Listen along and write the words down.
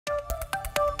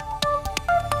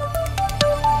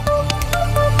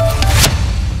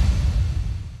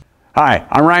Hi,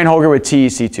 I'm Ryan Holger with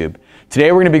TEC Tube.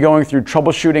 Today we're going to be going through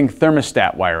troubleshooting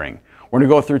thermostat wiring. We're going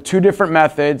to go through two different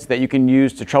methods that you can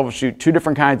use to troubleshoot two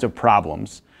different kinds of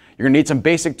problems. You're going to need some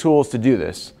basic tools to do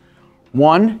this.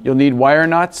 One, you'll need wire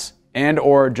nuts and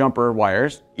or jumper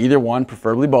wires, either one,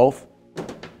 preferably both. You're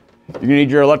going to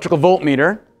need your electrical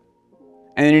voltmeter,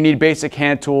 and then you need basic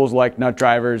hand tools like nut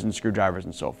drivers and screwdrivers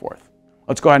and so forth.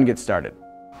 Let's go ahead and get started.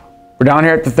 We're down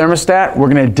here at the thermostat. We're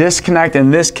going to disconnect,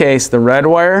 in this case, the red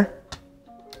wire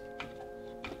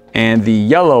and the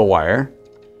yellow wire.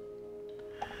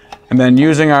 And then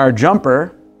using our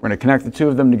jumper, we're going to connect the two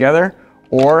of them together.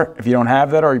 Or if you don't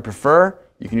have that or you prefer,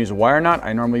 you can use a wire nut.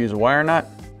 I normally use a wire nut.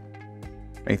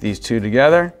 Make these two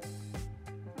together.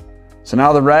 So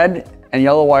now the red and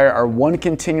yellow wire are one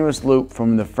continuous loop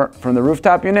from the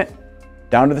rooftop unit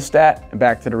down to the stat and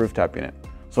back to the rooftop unit.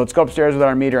 So let's go upstairs with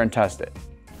our meter and test it.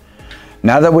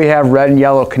 Now that we have red and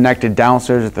yellow connected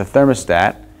downstairs at the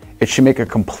thermostat, it should make a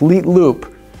complete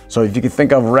loop. So if you can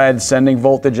think of red sending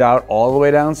voltage out all the way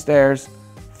downstairs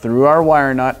through our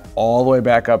wire nut all the way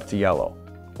back up to yellow.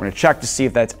 We're going to check to see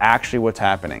if that's actually what's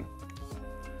happening.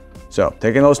 So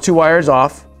taking those two wires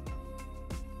off.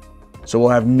 So we'll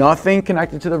have nothing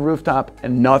connected to the rooftop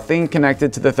and nothing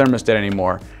connected to the thermostat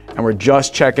anymore. And we're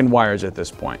just checking wires at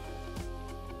this point.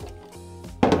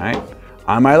 All right.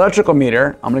 On my electrical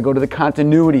meter, I'm going to go to the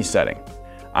continuity setting.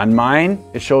 On mine,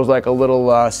 it shows like a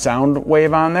little sound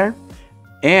wave on there.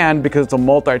 And because it's a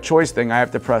multi-choice thing, I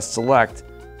have to press select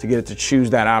to get it to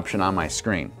choose that option on my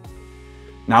screen.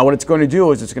 Now what it's going to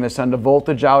do is it's going to send a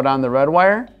voltage out on the red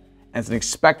wire, and it's going to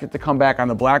expect it to come back on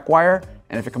the black wire,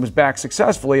 and if it comes back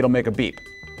successfully, it'll make a beep.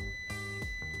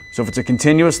 So if it's a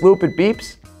continuous loop, it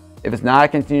beeps. If it's not a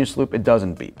continuous loop, it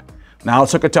doesn't beep. Now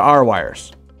let's hook it to our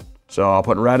wires. So I'll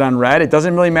put red on red. It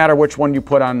doesn't really matter which one you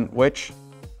put on which.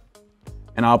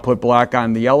 And I'll put black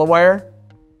on the yellow wire.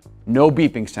 No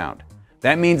beeping sound.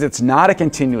 That means it's not a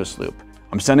continuous loop.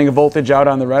 I'm sending a voltage out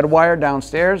on the red wire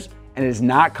downstairs, and it is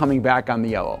not coming back on the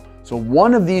yellow. So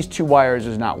one of these two wires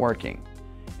is not working.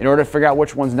 In order to figure out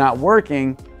which one's not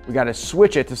working, we got to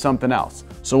switch it to something else.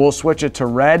 So we'll switch it to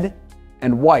red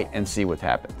and white and see what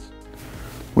happens.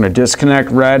 I'm going to disconnect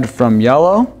red from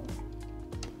yellow,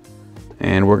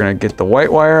 and we're going to get the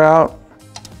white wire out.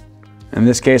 In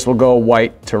this case, we'll go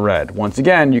white to red. Once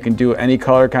again, you can do any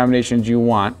color combinations you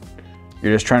want.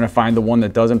 You're just trying to find the one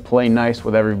that doesn't play nice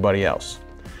with everybody else.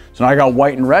 So now I got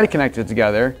white and red connected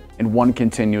together in one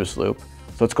continuous loop.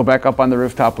 So let's go back up on the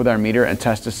rooftop with our meter and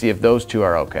test to see if those two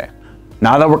are okay.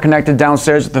 Now that we're connected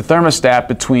downstairs with the thermostat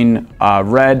between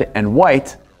red and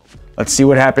white, let's see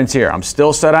what happens here. I'm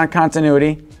still set on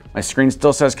continuity. My screen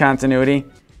still says continuity.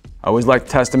 I always like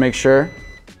to test to make sure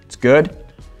it's good.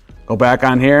 Go back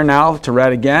on here now to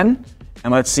red again,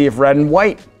 and let's see if red and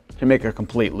white can make a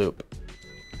complete loop.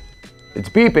 It's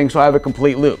beeping, so I have a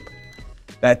complete loop.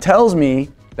 That tells me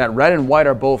that red and white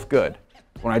are both good.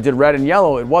 When I did red and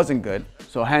yellow, it wasn't good,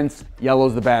 so hence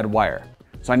yellow's the bad wire.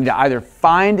 So I need to either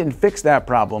find and fix that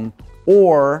problem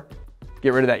or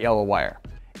get rid of that yellow wire.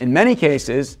 In many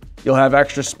cases, you'll have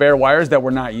extra spare wires that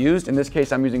were not used. In this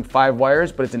case, I'm using 5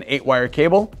 wires, but it's an 8-wire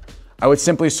cable. I would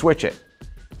simply switch it.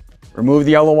 Remove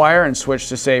the yellow wire and switch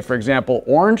to, say, for example,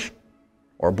 orange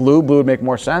or blue. Blue would make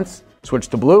more sense. Switch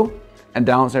to blue. And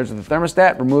downstairs with the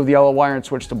thermostat, remove the yellow wire and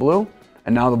switch to blue.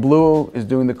 And now the blue is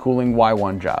doing the cooling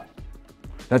Y1 job.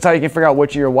 That's how you can figure out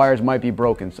which of your wires might be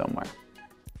broken somewhere.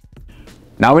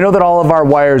 Now we know that all of our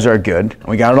wires are good. And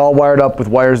we got it all wired up with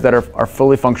wires that are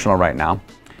fully functional right now.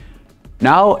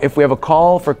 Now, if we have a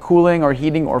call for cooling or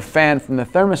heating or fan from the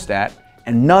thermostat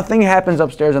and nothing happens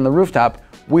upstairs on the rooftop,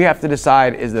 we have to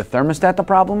decide, is the thermostat the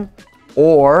problem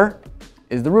or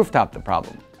is the rooftop the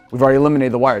problem? We've already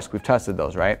eliminated the wires. We've tested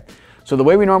those, right? So the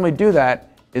way we normally do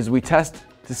that is we test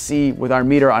to see with our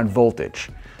meter on voltage.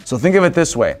 So think of it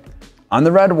this way. On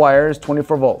the red wire is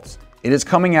 24 volts. It is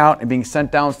coming out and being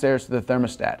sent downstairs to the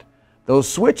thermostat. Those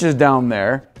switches down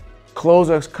there close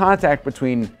a contact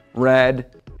between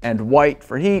red and white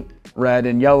for heat, red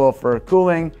and yellow for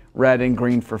cooling, red and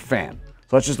green for fan.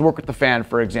 So let's just work with the fan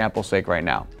for example's sake right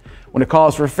now. When it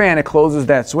calls for fan, it closes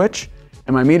that switch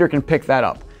and my meter can pick that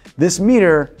up. This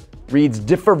meter reads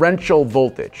differential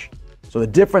voltage. So the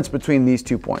difference between these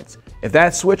 2 points. If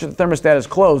that switch at the thermostat is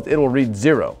closed, it will read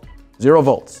 0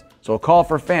 volts. So a call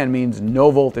for fan means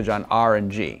no voltage on R and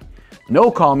G.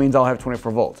 No call means I'll have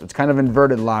 24 volts. It's kind of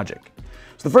inverted logic.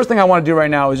 So the first thing I want to do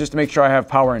right now is just to make sure I have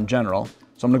power in general.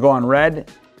 So I'm going to go on red,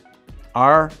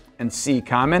 R, and C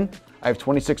common. I have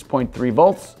 26.3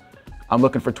 volts. I'm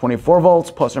looking for 24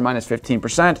 volts plus or minus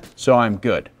 15%, so I'm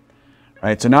good. All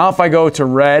right, so now if I go to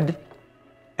red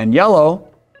and yellow,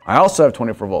 I also have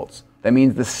 24 volts. that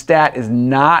means the stat is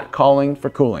not calling for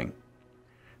cooling.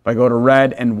 If I go to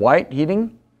red and white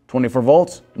heating, 24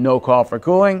 volts, no call for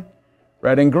cooling.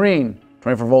 Red and green,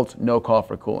 24 volts, no call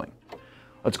for cooling.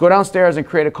 Let's go downstairs and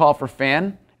create a call for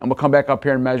fan, and we'll come back up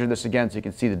here and measure this again so you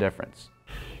can see the difference.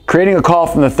 Creating a call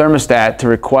from the thermostat to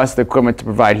request the equipment to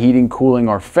provide heating, cooling,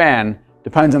 or fan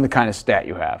depends on the kind of stat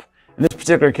you have. In this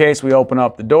particular case, we open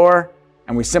up the door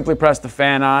and we simply press the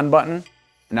fan on button, and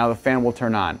now the fan will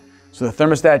turn on. So the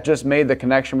thermostat just made the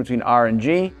connection between R and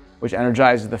G, which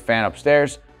energizes the fan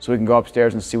upstairs, so we can go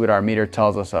upstairs and see what our meter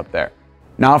tells us up there.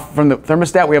 Now from the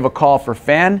thermostat, we have a call for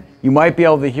fan. You might be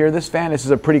able to hear this fan. This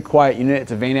is a pretty quiet unit.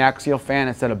 It's a vane axial fan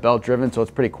instead of belt driven, so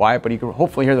it's pretty quiet, but you can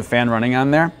hopefully hear the fan running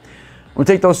on there. We'll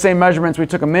take those same measurements we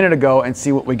took a minute ago and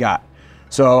see what we got.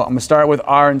 So I'm gonna start with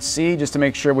R and C just to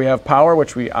make sure we have power,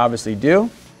 which we obviously do,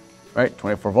 right?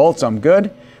 24 volts, I'm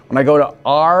good. When I go to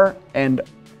R and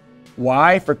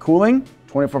Y for cooling,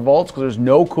 24 volts, because there's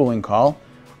no cooling call.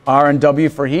 R and W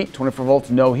for heat, 24 volts,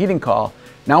 no heating call.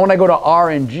 Now when I go to R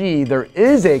and G, there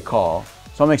is a call,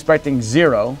 so I'm expecting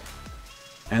 0,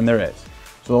 and there is.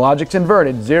 So the logic's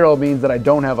inverted. 0 means that I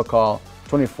don't have a call.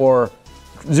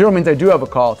 0 means I do have a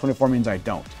call. 24 means I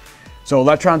don't. So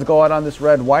electrons go out on this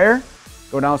red wire,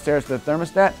 go downstairs to the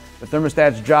thermostat. The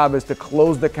thermostat's job is to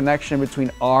close the connection between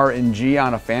R and G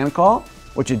on a fan call,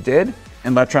 which it did,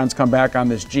 and electrons come back on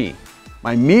this G.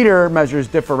 My meter measures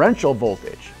differential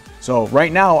voltage. So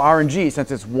right now, R and G,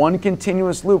 since it's one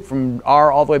continuous loop from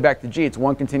R all the way back to G, it's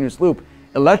one continuous loop.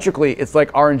 Electrically, it's like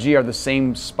R and G are the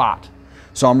same spot.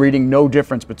 So I'm reading no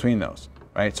difference between those,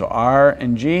 right? So R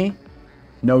and G,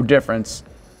 no difference,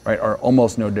 right? Or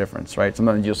almost no difference, right?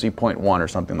 Sometimes you'll see 0.1 or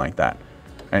something like that,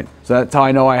 right? So that's how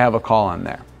I know I have a call on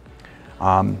there.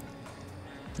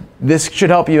 This should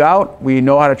help you out. We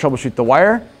know how to troubleshoot the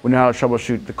wire. We know how to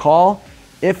troubleshoot the call.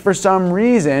 If for some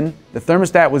reason the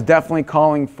thermostat was definitely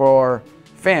calling for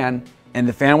fan and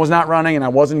the fan was not running and I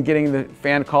wasn't getting the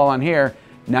fan call on here,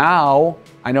 now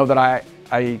I know that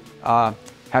I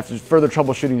have further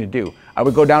troubleshooting to do. I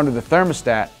would go down to the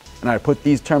thermostat and I put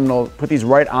these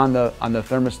right on the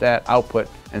thermostat output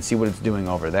and see what it's doing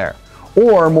over there.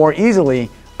 Or more easily,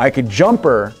 I could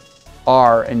jumper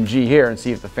R and G here and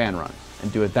see if the fan runs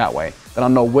and do it that way. Then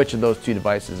I'll know which of those two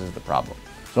devices is the problem.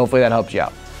 So hopefully that helps you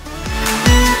out.